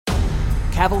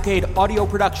Cavalcade Audio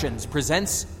Productions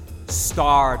presents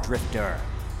Star Drifter,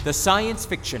 the science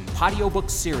fiction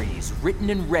audiobook series written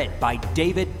and read by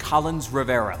David Collins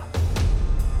Rivera.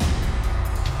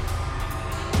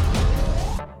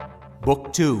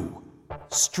 Book 2,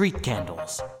 Street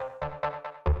Candles.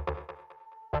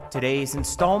 Today's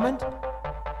installment,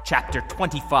 Chapter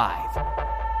 25.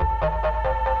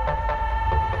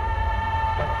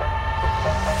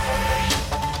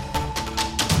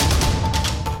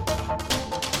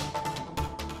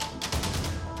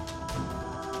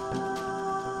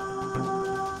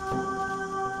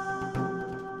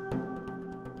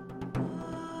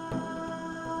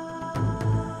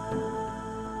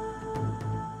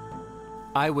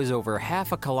 I was over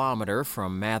half a kilometer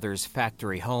from Mather's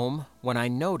factory home when I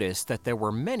noticed that there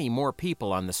were many more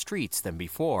people on the streets than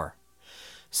before.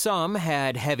 Some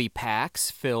had heavy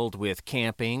packs filled with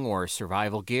camping or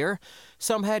survival gear,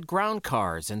 some had ground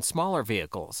cars and smaller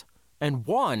vehicles, and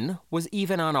one was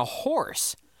even on a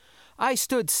horse. I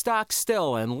stood stock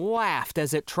still and laughed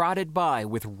as it trotted by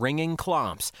with ringing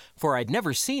clomps, for I'd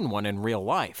never seen one in real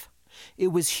life. It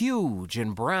was huge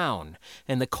and brown,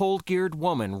 and the cold-geared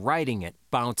woman riding it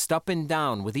bounced up and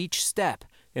down with each step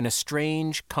in a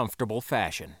strange, comfortable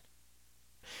fashion.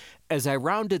 As I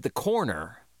rounded the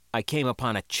corner, I came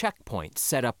upon a checkpoint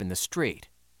set up in the street.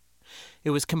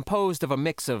 It was composed of a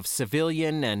mix of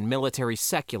civilian and military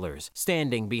seculars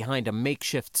standing behind a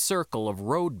makeshift circle of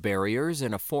road barriers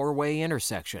in a four-way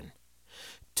intersection.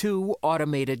 2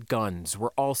 automated guns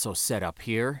were also set up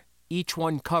here, each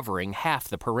one covering half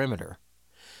the perimeter.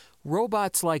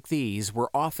 Robots like these were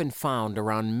often found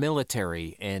around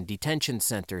military and detention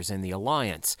centers in the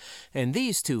Alliance, and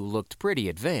these 2 looked pretty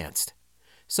advanced.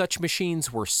 Such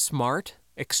machines were smart,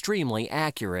 extremely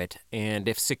accurate, and,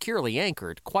 if securely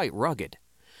anchored, quite rugged.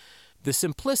 The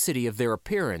simplicity of their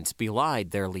appearance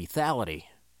belied their lethality.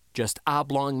 Just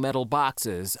oblong metal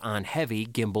boxes on heavy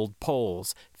gimbaled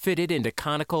poles fitted into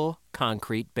conical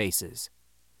concrete bases.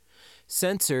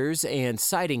 Sensors and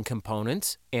sighting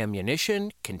components,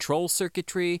 ammunition, control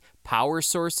circuitry, power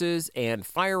sources, and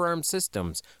firearm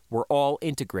systems were all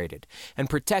integrated and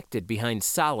protected behind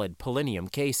solid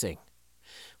polonium casing.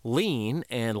 Lean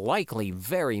and likely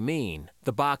very mean,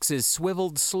 the boxes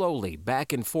swiveled slowly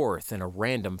back and forth in a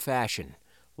random fashion,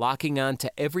 locking onto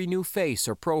every new face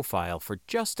or profile for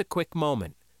just a quick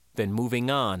moment, then moving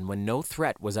on when no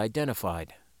threat was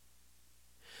identified.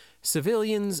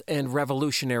 Civilians and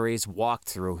revolutionaries walked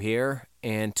through here,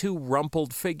 and 2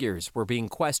 rumpled figures were being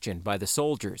questioned by the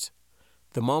soldiers.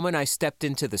 The moment I stepped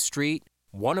into the street,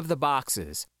 one of the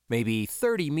boxes, maybe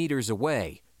 30 meters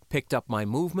away, picked up my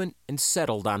movement and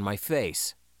settled on my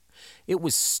face. It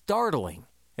was startling,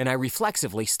 and I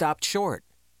reflexively stopped short.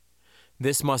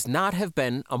 This must not have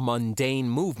been a mundane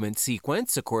movement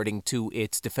sequence according to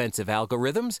its defensive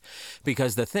algorithms,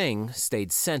 because the thing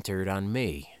stayed centered on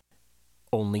me.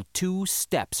 Only 2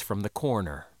 steps from the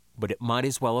corner, but it might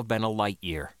as well have been a light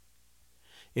year.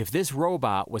 If this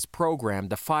robot was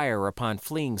programmed to fire upon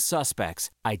fleeing suspects,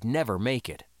 I'd never make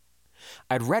it.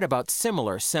 I'd read about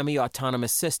similar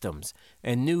semi-autonomous systems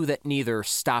and knew that neither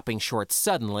stopping short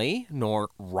suddenly nor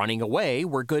running away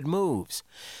were good moves.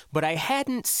 But I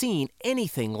hadn't seen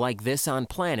anything like this on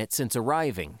planet since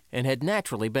arriving and had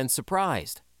naturally been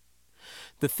surprised.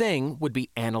 The thing would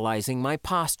be analyzing my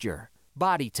posture,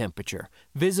 body temperature,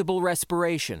 visible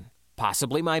respiration,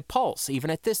 possibly my pulse even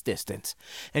at this distance,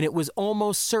 and it was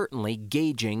almost certainly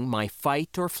gauging my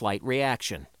fight or flight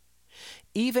reaction.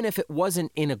 Even if it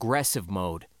wasn't in aggressive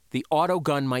mode, the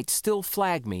autogun might still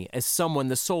flag me as someone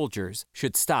the soldiers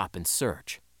should stop and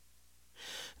search.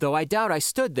 Though I doubt I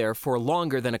stood there for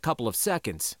longer than a couple of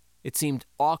seconds, it seemed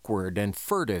awkward and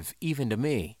furtive even to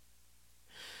me.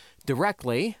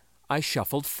 Directly, I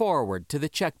shuffled forward to the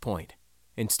checkpoint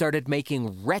and started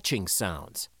making retching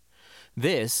sounds.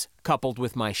 This, coupled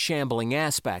with my shambling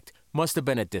aspect, must have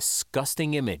been a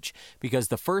disgusting image, because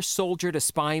the first soldier to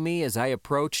spy me as I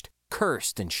approached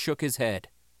cursed and shook his head.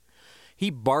 He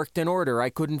barked an order I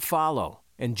couldn't follow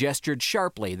and gestured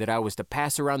sharply that I was to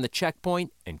pass around the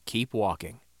checkpoint and keep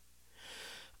walking.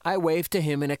 I waved to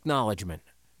him in acknowledgement,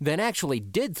 then actually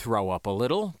did throw up a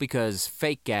little, because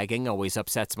fake gagging always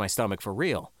upsets my stomach for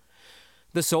real.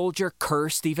 The soldier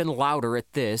cursed even louder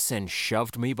at this and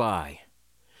shoved me by.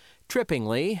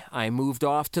 Trippingly, I moved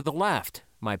off to the left,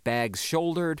 my bags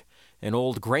shouldered, an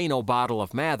old Grano bottle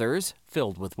of Mather's,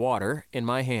 filled with water, in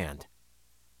my hand.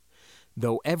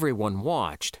 Though everyone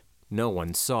watched, no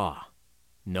one saw.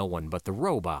 No one but the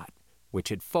robot, which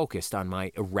had focused on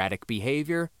my erratic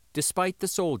behavior despite the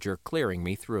soldier clearing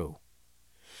me through.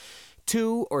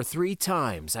 2 or 3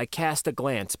 times I cast a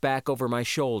glance back over my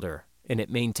shoulder and it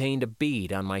maintained a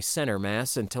bead on my center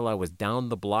mass until I was down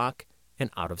the block and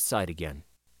out of sight again.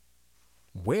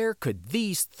 Where could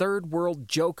these third-world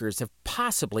jokers have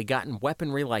possibly gotten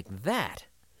weaponry like that?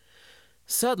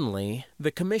 Suddenly,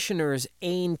 the commissioner's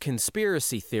AIM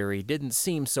conspiracy theory didn't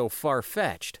seem so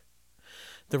far-fetched.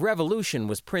 The revolution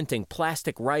was printing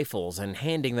plastic rifles and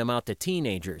handing them out to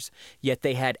teenagers, yet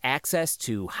they had access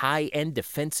to high-end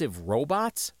defensive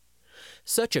robots?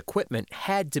 Such equipment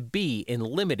had to be in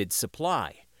limited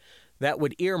supply. That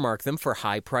would earmark them for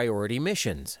high-priority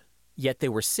missions, yet they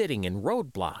were sitting in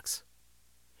roadblocks.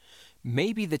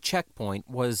 Maybe the checkpoint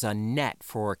was a net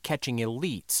for catching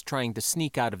elites trying to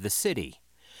sneak out of the city.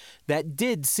 That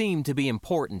did seem to be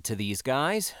important to these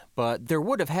guys, but there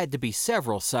would have had to be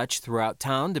several such throughout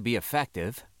town to be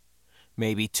effective.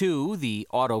 Maybe, too, the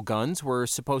autoguns were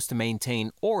supposed to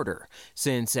maintain order,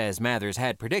 since, as Mathers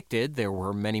had predicted, there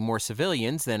were many more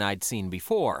civilians than I'd seen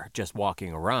before, just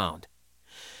walking around.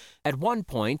 At one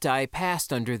point, I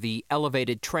passed under the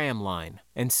elevated tram line,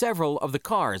 and several of the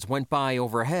cars went by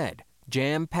overhead,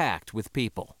 jam-packed with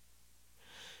people.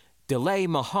 DeLay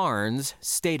Maharn's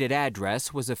stated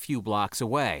address was a few blocks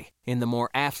away, in the more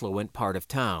affluent part of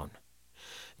town.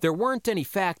 There weren't any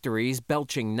factories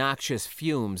belching noxious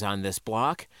fumes on this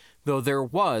block, though there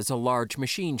was a large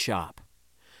machine shop.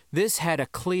 This had a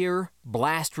clear,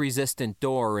 blast-resistant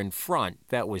door in front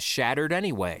that was shattered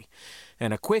anyway,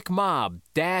 and a quick mob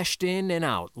dashed in and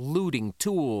out, looting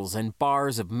tools and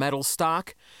bars of metal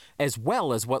stock, as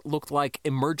well as what looked like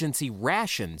emergency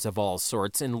rations of all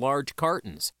sorts in large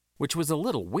cartons, which was a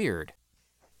little weird.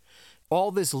 All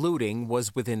this looting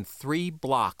was within 3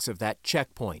 blocks of that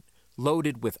checkpoint,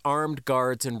 loaded with armed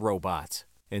guards and robots.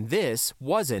 And this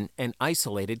wasn't an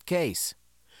isolated case.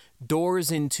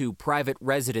 Doors into private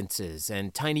residences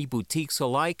and tiny boutiques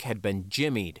alike had been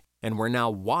jimmied and were now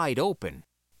wide open.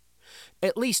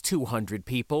 At least 200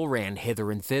 people ran hither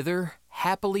and thither,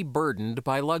 happily burdened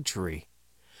by luxury.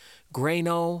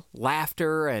 Grano,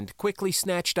 laughter, and quickly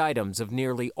snatched items of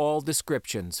nearly all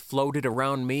descriptions floated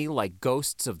around me like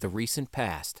ghosts of the recent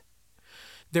past.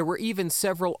 There were even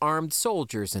several armed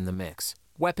soldiers in the mix,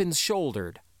 weapons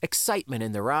shouldered, excitement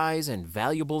in their eyes, and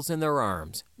valuables in their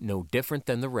arms, no different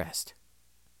than the rest.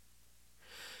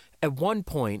 At one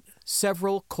point,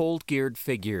 several cold-geared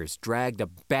figures dragged a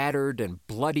battered and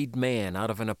bloodied man out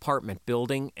of an apartment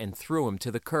building and threw him to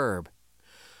the curb.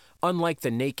 Unlike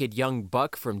the naked young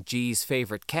buck from G's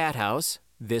favorite cat house,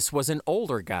 this was an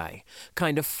older guy,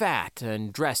 kind of fat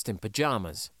and dressed in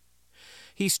pajamas.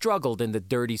 He struggled in the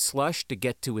dirty slush to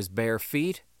get to his bare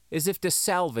feet, as if to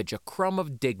salvage a crumb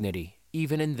of dignity,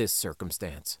 even in this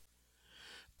circumstance.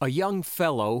 A young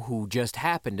fellow who just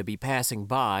happened to be passing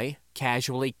by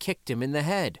casually kicked him in the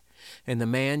head, and the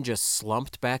man just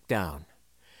slumped back down.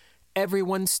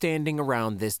 Everyone standing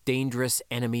around this dangerous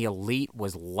enemy elite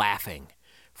was laughing,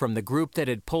 from the group that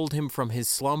had pulled him from his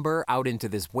slumber out into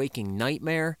this waking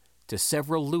nightmare to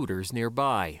several looters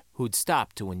nearby who'd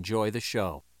stopped to enjoy the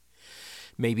show.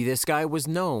 Maybe this guy was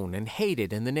known and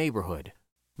hated in the neighborhood.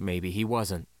 Maybe he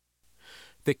wasn't.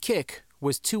 The kick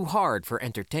was too hard for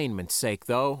entertainment's sake,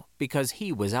 though, because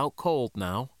he was out cold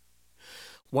now.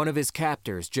 One of his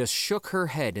captors just shook her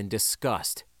head in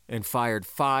disgust and fired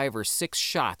 5 or 6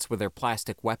 shots with her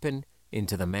plastic weapon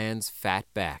into the man's fat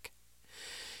back.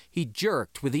 He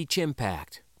jerked with each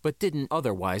impact, but didn't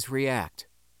otherwise react.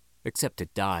 Except to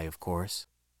die, of course.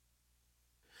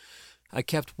 I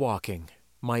kept walking,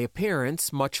 my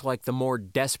appearance much like the more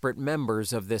desperate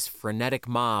members of this frenetic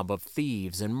mob of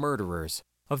thieves and murderers,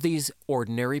 of these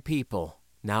ordinary people,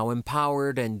 now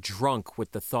empowered and drunk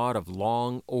with the thought of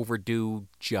long overdue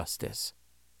justice.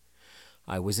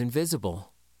 I was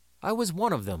invisible. I was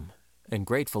one of them, and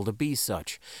grateful to be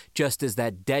such, just as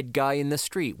that dead guy in the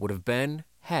street would have been,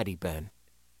 had he been.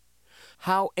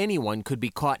 How anyone could be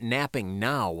caught napping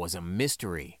now was a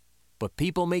mystery, but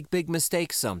people make big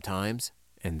mistakes sometimes,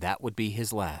 and that would be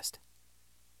his last.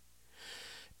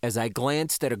 As I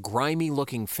glanced at a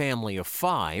grimy-looking family of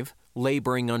 5,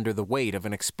 laboring under the weight of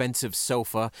an expensive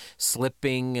sofa,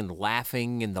 slipping and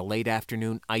laughing in the late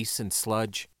afternoon ice and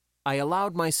sludge, I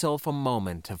allowed myself a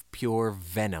moment of pure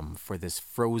venom for this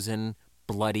frozen,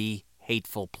 bloody,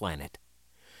 hateful planet.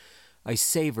 I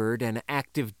savored an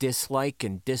active dislike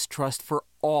and distrust for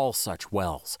all such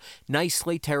wells,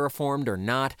 nicely terraformed or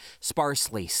not,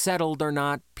 sparsely settled or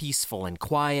not, peaceful and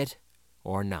quiet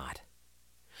or not.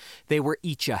 They were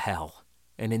each a hell,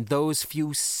 and in those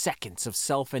few seconds of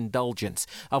self-indulgence,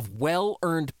 of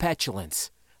well-earned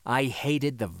petulance, I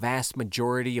hated the vast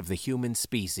majority of the human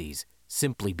species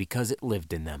simply because it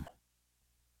lived in them.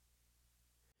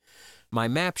 My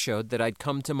map showed that I'd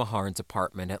come to Maharn's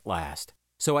apartment at last.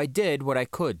 so I did what I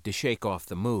could to shake off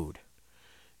the mood.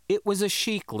 It was a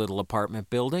chic little apartment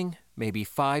building, maybe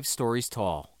 5 stories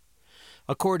tall.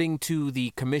 According to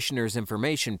the commissioner's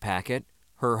information packet,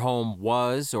 her home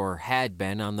was or had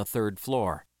been on the 3rd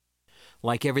floor.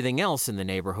 Like everything else in the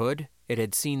neighborhood, it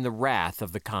had seen the wrath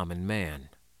of the common man.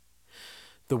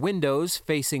 The windows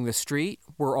facing the street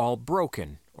were all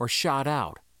broken or shot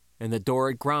out, and the door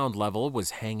at ground level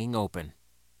was hanging open.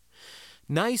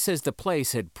 Nice as the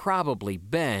place had probably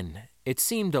been, it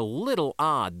seemed a little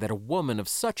odd that a woman of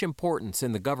such importance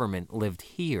in the government lived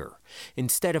here,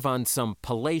 instead of on some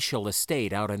palatial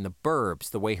estate out in the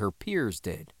burbs the way her peers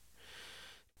did.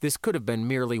 This could have been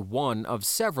merely one of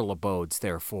several abodes,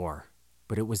 therefore,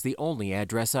 but it was the only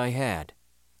address I had.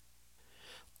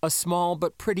 A small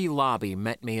but pretty lobby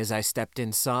met me as I stepped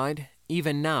inside,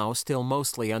 even now still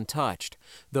mostly untouched,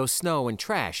 though snow and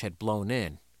trash had blown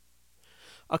in.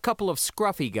 A couple of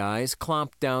scruffy guys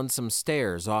clomped down some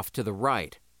stairs off to the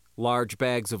right, large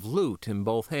bags of loot in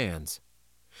both hands.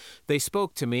 They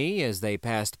spoke to me as they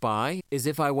passed by as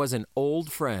if I was an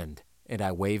old friend, and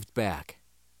I waved back.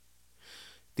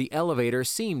 The elevator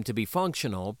seemed to be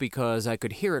functional because I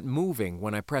could hear it moving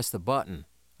when I pressed the button.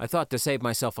 I thought to save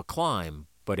myself a climb,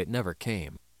 but it never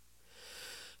came.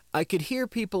 I could hear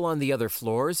people on the other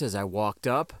floors as I walked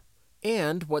up,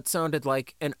 and what sounded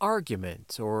like an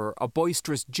argument or a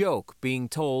boisterous joke being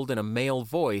told in a male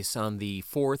voice on the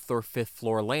 4th or 5th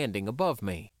floor landing above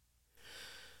me.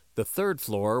 The 3rd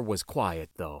floor was quiet,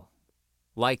 though.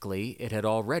 Likely it had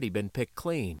already been picked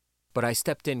clean, but I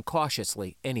stepped in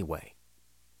cautiously anyway.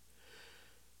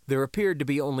 There appeared to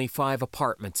be only 5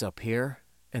 apartments up here,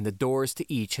 and the doors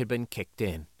to each had been kicked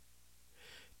in.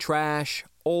 Trash,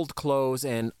 old clothes,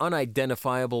 and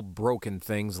unidentifiable broken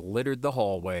things littered the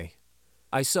hallway.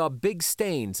 I saw big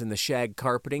stains in the shag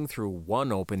carpeting through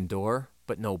one open door,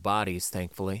 but no bodies,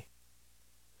 thankfully.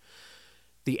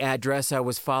 The address I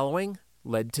was following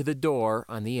led to the door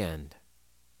on the end.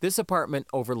 This apartment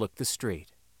overlooked the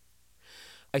street.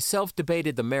 I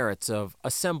self-debated the merits of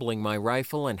assembling my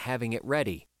rifle and having it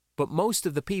ready, but most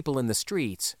of the people in the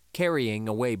streets, carrying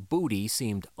away booty,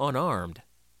 seemed unarmed.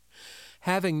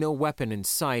 Having no weapon in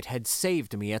sight had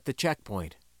saved me at the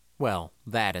checkpoint. Well,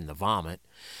 that and the vomit.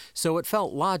 So it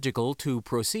felt logical to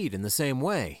proceed in the same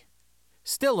way.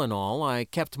 Still in all, I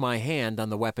kept my hand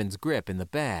on the weapon's grip in the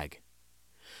bag.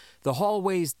 The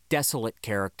hallway's desolate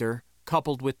character,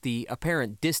 coupled with the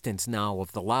apparent distance now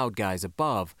of the loud guys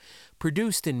above,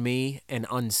 produced in me an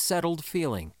unsettled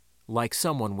feeling, like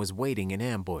someone was waiting in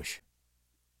ambush.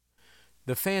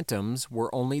 The phantoms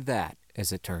were only that,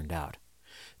 as it turned out.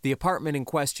 The apartment in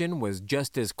question was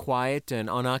just as quiet and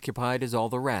unoccupied as all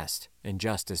the rest, and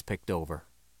just as picked over.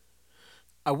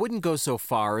 I wouldn't go so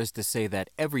far as to say that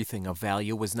everything of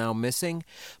value was now missing,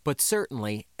 but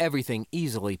certainly everything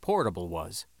easily portable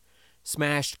was.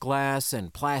 Smashed glass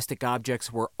and plastic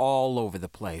objects were all over the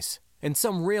place, and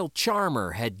some real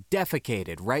charmer had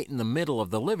defecated right in the middle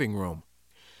of the living room.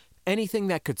 Anything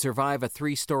that could survive a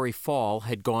 3-story fall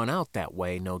had gone out that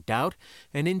way, no doubt,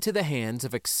 and into the hands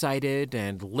of excited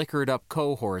and liquored-up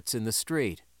cohorts in the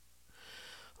street.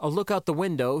 A look out the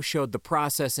window showed the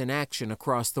process in action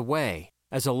across the way,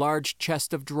 as a large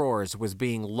chest of drawers was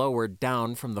being lowered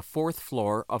down from the 4th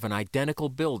floor of an identical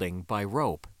building by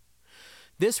rope.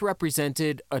 This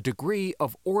represented a degree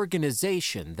of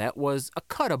organization that was a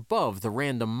cut above the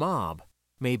random mob,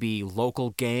 maybe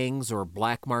local gangs or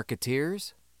black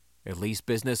marketeers. At least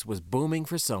business was booming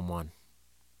for someone.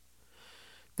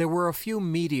 There were a few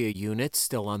media units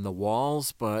still on the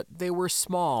walls, but they were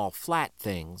small, flat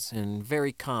things and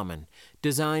very common,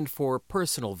 designed for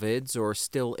personal vids or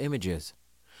still images.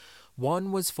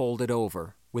 One was folded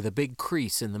over, with a big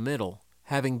crease in the middle,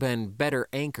 having been better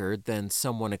anchored than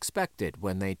someone expected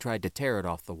when they tried to tear it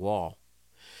off the wall.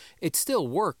 It still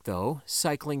worked, though,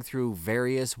 cycling through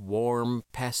various warm,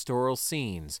 pastoral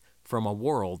scenes from a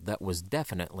world that was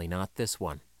definitely not this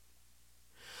one.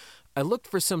 I looked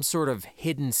for some sort of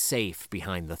hidden safe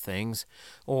behind the things,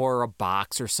 or a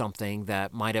box or something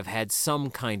that might have had some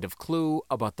kind of clue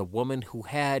about the woman who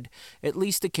had, at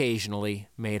least occasionally,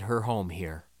 made her home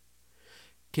here.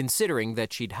 Considering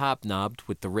that she'd hobnobbed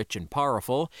with the rich and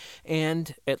powerful,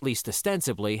 and, at least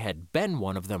ostensibly, had been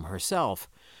one of them herself,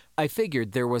 I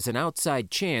figured there was an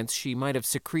outside chance she might have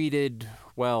secreted,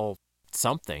 well,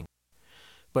 something.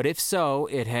 But if so,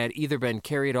 it had either been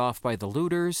carried off by the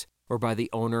looters or by the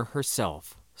owner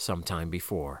herself some time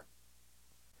before.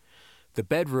 The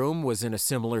bedroom was in a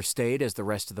similar state as the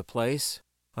rest of the place.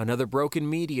 Another broken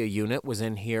media unit was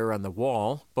in here on the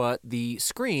wall, but the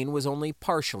screen was only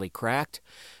partially cracked,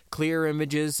 clear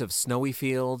images of snowy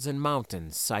fields and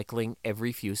mountains cycling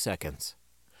every few seconds.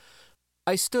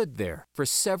 I stood there for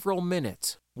several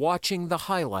minutes, watching the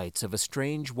highlights of a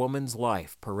strange woman's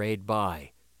life parade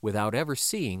by, without ever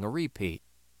seeing a repeat.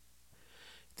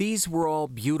 These were all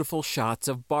beautiful shots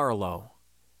of Barlow.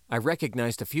 I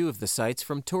recognized a few of the sights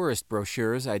from tourist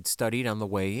brochures I'd studied on the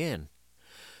way in.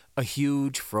 A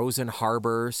huge frozen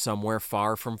harbor somewhere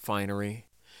far from Finery.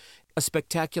 A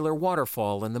spectacular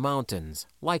waterfall in the mountains,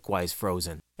 likewise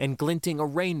frozen, and glinting a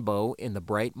rainbow in the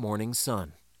bright morning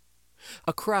sun.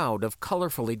 A crowd of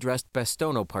colorfully dressed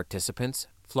Bastono participants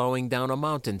flowing down a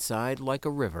mountainside like a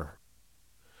river.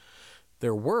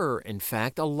 There were, in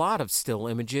fact, a lot of still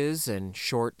images and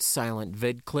short, silent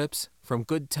vid clips from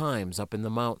good times up in the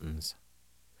mountains.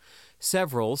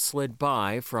 Several slid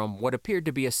by from what appeared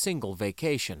to be a single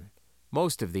vacation.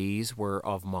 Most of these were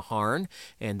of Maharn,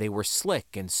 and they were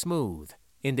slick and smooth,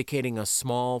 indicating a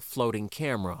small floating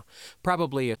camera,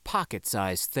 probably a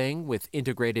pocket-sized thing with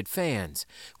integrated fans,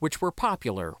 which were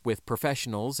popular with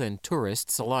professionals and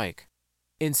tourists alike.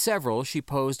 In several, she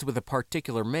posed with a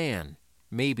particular man,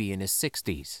 maybe in his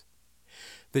 60s.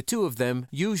 The two of them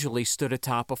usually stood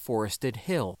atop a forested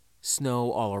hill,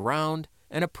 snow all around,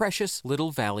 and a precious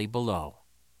little valley below.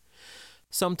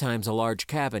 Sometimes a large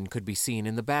cabin could be seen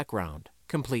in the background,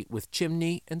 complete with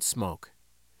chimney and smoke.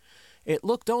 It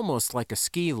looked almost like a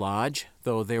ski lodge,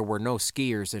 though there were no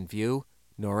skiers in view,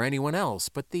 nor anyone else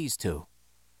but these two.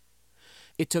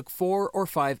 It took 4 or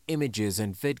 5 images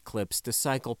and vid clips to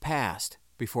cycle past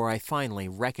before I finally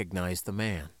recognized the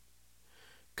man.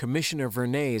 Commissioner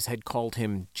Vernays had called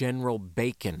him General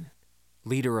Bacon,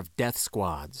 leader of death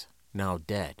squads, now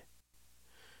dead.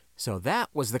 So that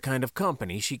was the kind of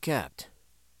company she kept.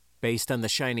 Based on the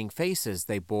shining faces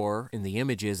they bore in the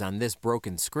images on this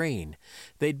broken screen,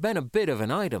 they'd been a bit of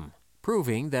an item,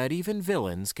 proving that even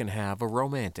villains can have a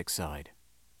romantic side.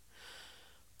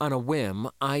 On a whim,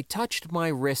 I touched my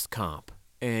wrist comp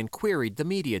and queried the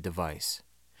media device.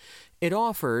 It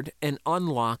offered an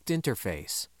unlocked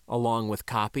interface, along with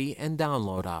copy and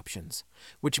download options,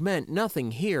 which meant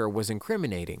nothing here was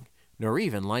incriminating, nor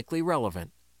even likely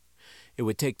relevant. It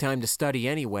would take time to study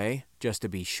anyway, just to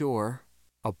be sure.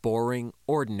 A boring,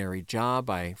 ordinary job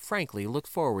I frankly looked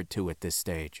forward to at this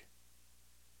stage.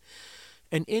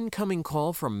 An incoming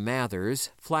call from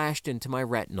Mathers flashed into my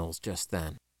retinals just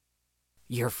then.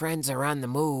 "Your friends are on the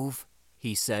move,"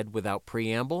 he said without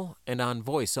preamble and on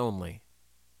voice only.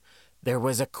 "There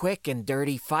was a quick and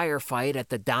dirty firefight at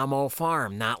the Damo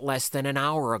farm not less than an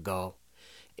hour ago.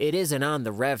 It isn't on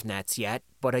the RevNets yet,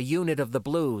 but a unit of the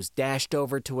Blues dashed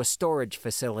over to a storage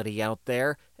facility out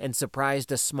there and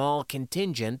surprised a small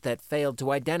contingent that failed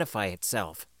to identify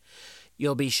itself.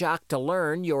 You'll be shocked to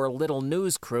learn your little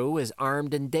news crew is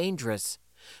armed and dangerous.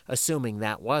 Assuming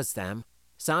that was them.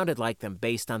 Sounded like them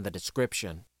based on the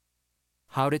description."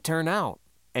 "How'd it turn out?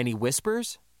 Any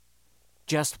whispers?"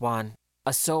 "Just one.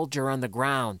 A soldier on the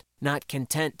ground, not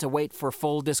content to wait for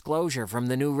full disclosure from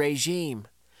the new regime.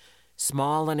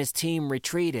 Small and his team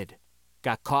retreated.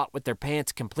 Got caught with their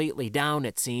pants completely down,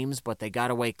 it seems, but they got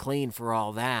away clean for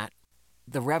all that.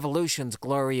 The revolution's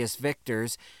glorious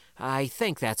victors, I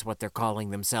think that's what they're calling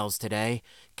themselves today,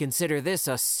 consider this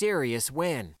a serious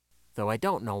win, though I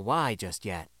don't know why just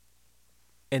yet."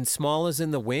 "And small as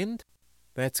in the wind?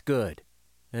 That's good.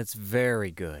 That's very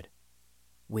good."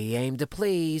 "We aim to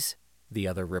please," the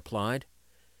other replied.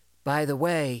 "By the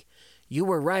way, you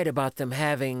were right about them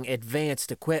having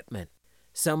advanced equipment.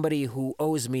 Somebody who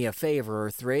owes me a favor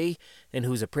or 3, and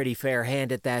who's a pretty fair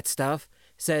hand at that stuff,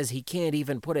 says he can't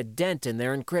even put a dent in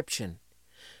their encryption.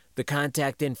 The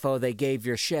contact info they gave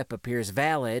your ship appears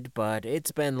valid, but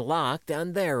it's been locked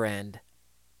on their end."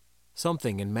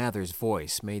 Something in Mather's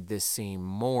voice made this seem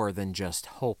more than just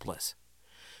hopeless.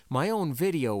 My own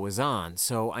video was on,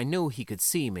 so I knew he could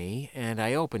see me, and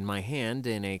I opened my hand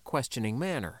in a questioning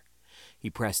manner. He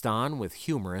pressed on with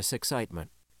humorous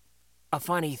excitement. "A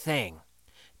funny thing.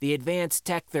 The advanced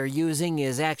tech they're using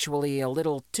is actually a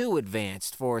little too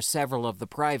advanced for several of the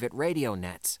private radio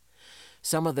nets.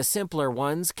 Some of the simpler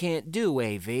ones can't do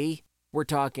AV. We're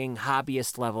talking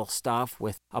hobbyist-level stuff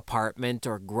with apartment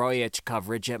or Groyach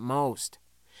coverage at most.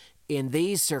 In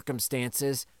these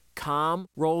circumstances, COM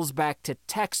rolls back to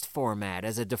text format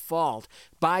as a default,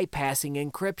 bypassing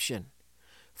encryption.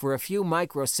 For a few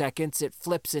microseconds, it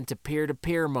flips into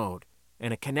peer-to-peer mode,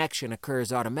 and a connection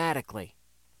occurs automatically."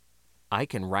 "I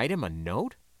can write him a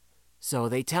note?" "So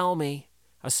they tell me.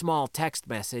 A small text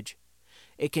message.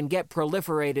 It can get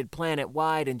proliferated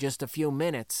planet-wide in just a few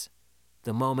minutes.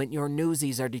 The moment your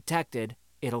newsies are detected,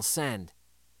 it'll send.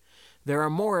 There are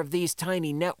more of these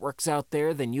tiny networks out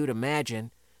there than you'd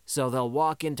imagine, so they'll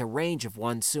walk into range of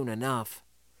one soon enough.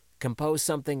 Compose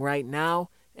something right now,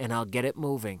 and I'll get it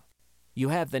moving." You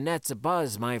have the nets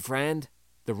abuzz, my friend.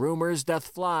 The rumors doth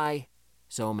fly.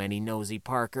 So many nosy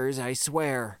Parkers, I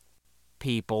swear.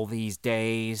 People these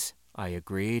days, I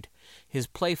agreed, his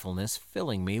playfulness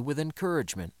filling me with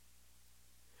encouragement.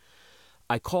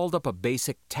 I called up a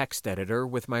basic text editor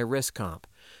with my wrist comp,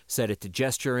 set it to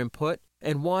gesture input,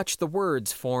 and watched the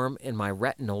words form in my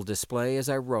retinal display as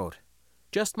I wrote.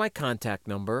 Just my contact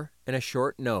number and a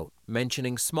short note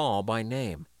mentioning Small by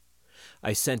name.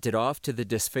 I sent it off to the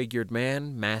disfigured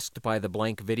man masked by the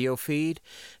blank video feed,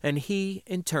 and he,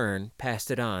 in turn,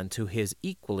 passed it on to his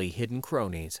equally hidden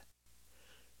cronies.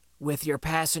 "With your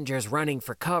passengers running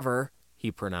for cover,"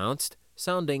 he pronounced,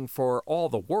 sounding for all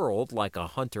the world like a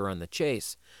hunter on the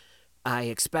chase, "I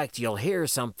expect you'll hear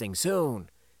something soon.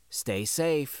 Stay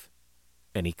safe."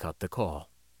 And he cut the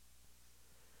call.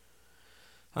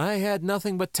 I had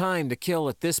nothing but time to kill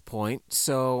at this point,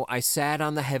 so I sat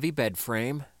on the heavy bed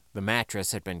frame, the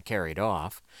mattress had been carried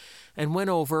off, and went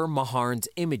over Maharn's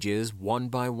images one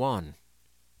by one.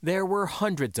 There were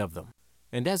hundreds of them,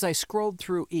 and as I scrolled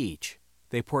through each,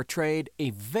 they portrayed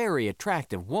a very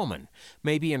attractive woman,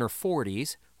 maybe in her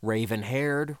 40s,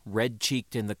 raven-haired,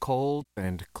 red-cheeked in the cold,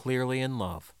 and clearly in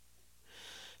love.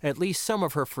 At least some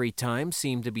of her free time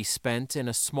seemed to be spent in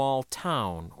a small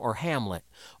town or hamlet,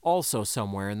 also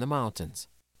somewhere in the mountains.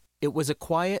 It was a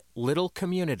quiet little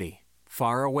community,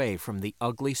 far away from the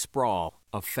ugly sprawl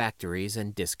of factories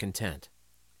and discontent.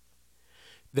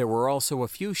 There were also a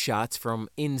few shots from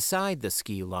inside the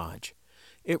ski lodge.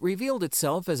 It revealed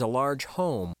itself as a large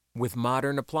home with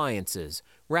modern appliances,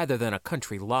 rather than a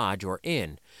country lodge or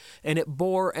inn, and it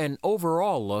bore an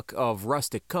overall look of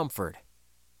rustic comfort.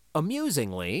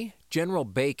 Amusingly, General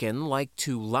Bacon liked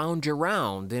to lounge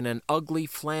around in an ugly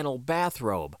flannel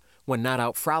bathrobe when not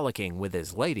out frolicking with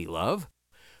his lady-love,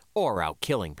 or out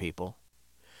killing people.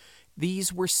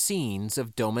 These were scenes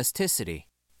of domesticity,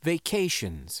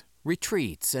 vacations,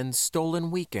 retreats, and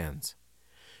stolen weekends.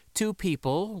 Two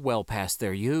people, well past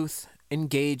their youth,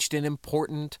 engaged in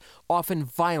important, often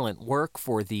violent work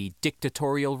for the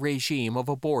dictatorial regime of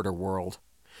a border world.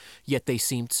 Yet they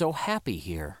seemed so happy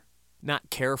here. Not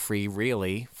carefree,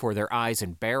 really, for their eyes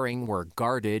and bearing were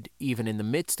guarded even in the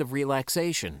midst of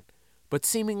relaxation, but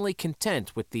seemingly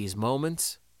content with these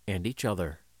moments and each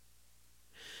other.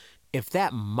 If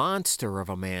that monster of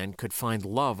a man could find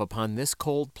love upon this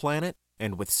cold planet,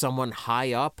 and with someone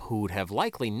high up who'd have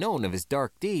likely known of his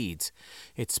dark deeds,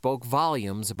 it spoke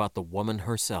volumes about the woman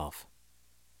herself.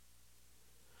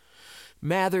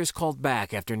 Mathers called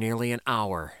back after nearly an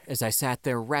hour as I sat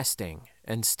there resting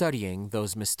and studying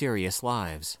those mysterious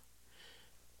lives.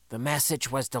 "The message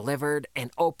was delivered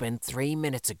and opened 3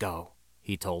 minutes ago,"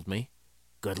 he told me.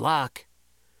 "Good luck."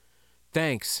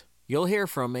 "Thanks. You'll hear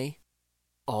from me."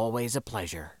 "Always a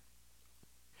pleasure."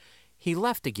 He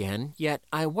left again, yet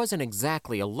I wasn't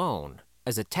exactly alone,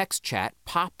 as a text chat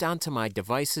popped onto my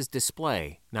device's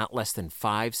display not less than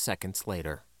 5 seconds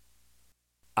later.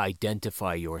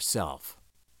 "Identify yourself."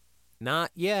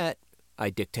 "Not yet," I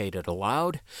dictated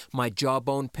aloud, my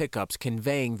jawbone pickups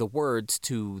conveying the words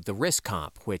to the wrist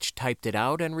comp, which typed it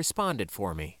out and responded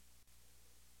for me.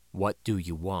 "What do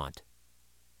you want?"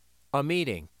 "A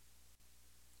meeting."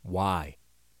 "Why?"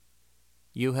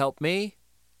 "You help me,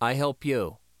 I help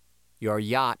you. Your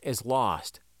yacht is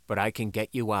lost, but I can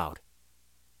get you out."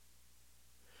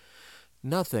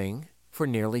 Nothing for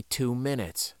nearly 2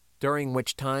 minutes, during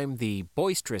which time the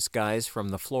boisterous guys from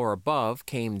the floor above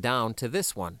came down to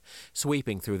this one,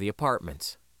 sweeping through the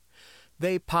apartments.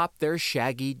 They popped their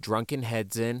shaggy, drunken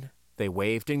heads in, they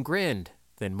waved and grinned,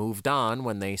 then moved on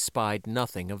when they spied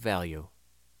nothing of value.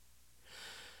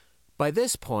 By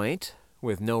this point,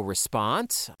 with no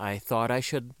response, I thought I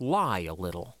should lie a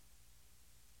little.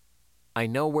 "I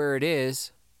know where it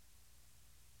is."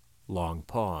 Long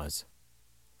pause.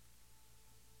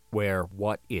 "Where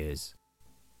what is?"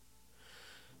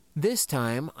 This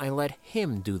time I let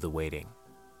him do the waiting.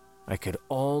 I could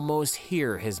almost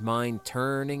hear his mind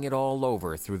turning it all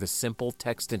over through the simple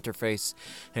text interface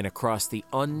and across the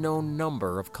unknown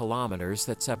number of kilometers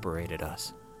that separated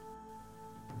us.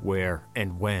 "Where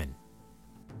and when?"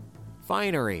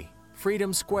 "Finery,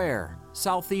 Freedom Square,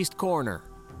 southeast corner,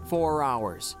 4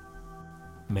 hours."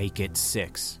 "Make it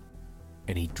 6.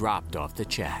 And he dropped off the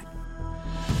chat.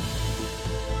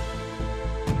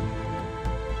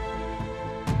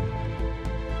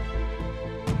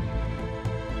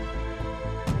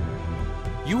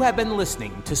 You have been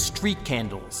listening to Street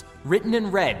Candles, written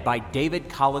and read by David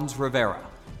Collins Rivera.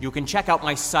 You can check out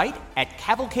my site at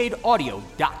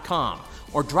cavalcadeaudio.com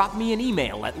or drop me an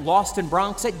email at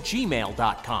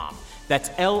lostandbronx@gmail.com. That's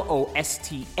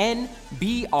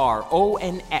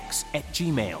LOSTNBRONX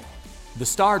 @gmail. The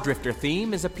Star Drifter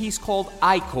theme is a piece called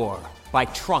I-Core by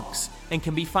Trunks and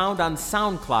can be found on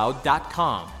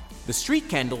SoundCloud.com. The Street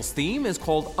Candles theme is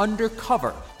called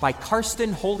Undercover by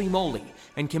Karsten Holy Moly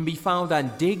and can be found on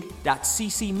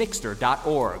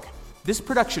dig.ccmixter.org. This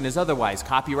production is otherwise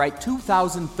copyright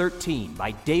 2013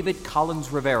 by David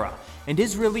Collins Rivera and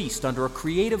is released under a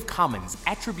Creative Commons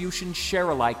Attribution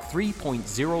Share-alike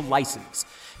 3.0 license.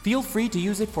 Feel free to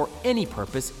use it for any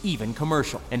purpose, even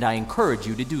commercial, and I encourage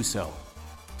you to do so.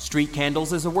 Street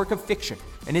Candles is a work of fiction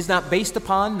and is not based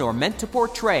upon nor meant to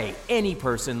portray any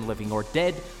person, living or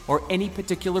dead, or any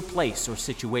particular place or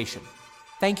situation.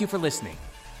 Thank you for listening.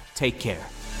 Take care.